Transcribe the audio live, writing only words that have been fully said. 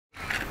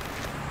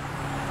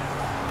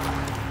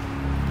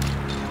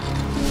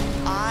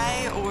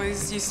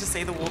always used to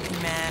see the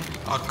walking man.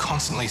 I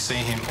constantly see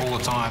him all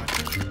the time.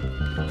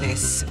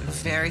 This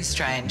very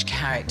strange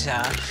character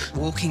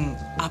walking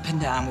up and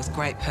down with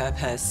great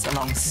purpose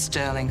along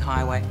Stirling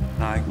Highway.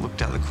 I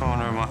looked out the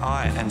corner of my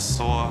eye and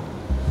saw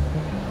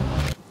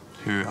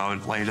who I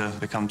would later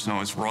become to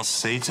know as Ross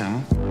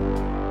Seaton.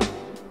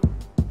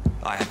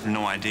 I had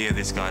no idea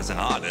this guy's an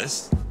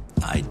artist.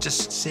 I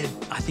just said,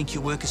 I think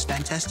your work is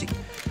fantastic.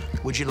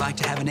 Would you like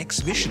to have an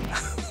exhibition?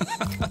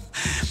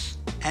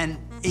 And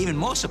even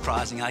more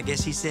surprising, I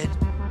guess, he said,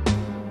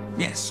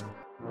 yes.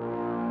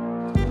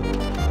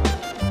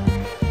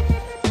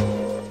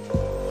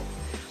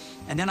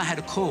 And then I had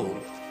a call.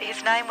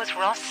 His name was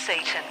Ross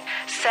Seaton.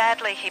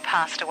 Sadly, he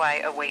passed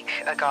away a week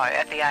ago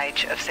at the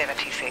age of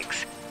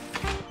 76.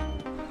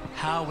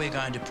 How we're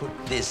going to put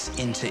this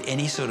into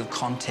any sort of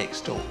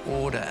context or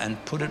order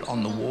and put it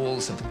on the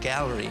walls of a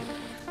gallery,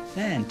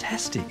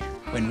 fantastic.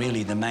 When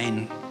really the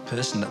main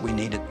person that we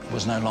needed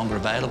was no longer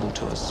available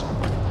to us.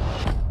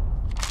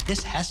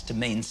 This has to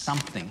mean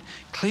something.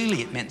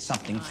 Clearly it meant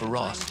something for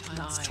Ross.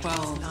 It's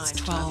 12, it's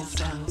 12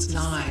 down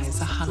 9, it's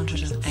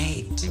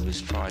 108. He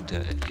was trying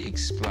to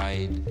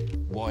explain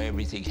why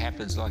everything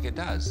happens like it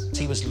does.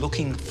 He was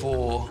looking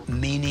for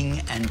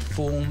meaning and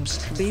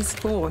forms. These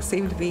four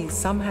seem to be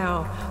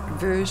somehow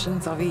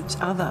versions of each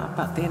other,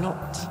 but they're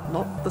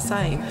not the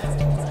same.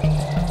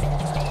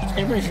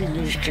 Everything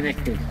is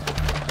connected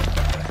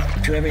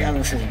to every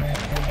other thing.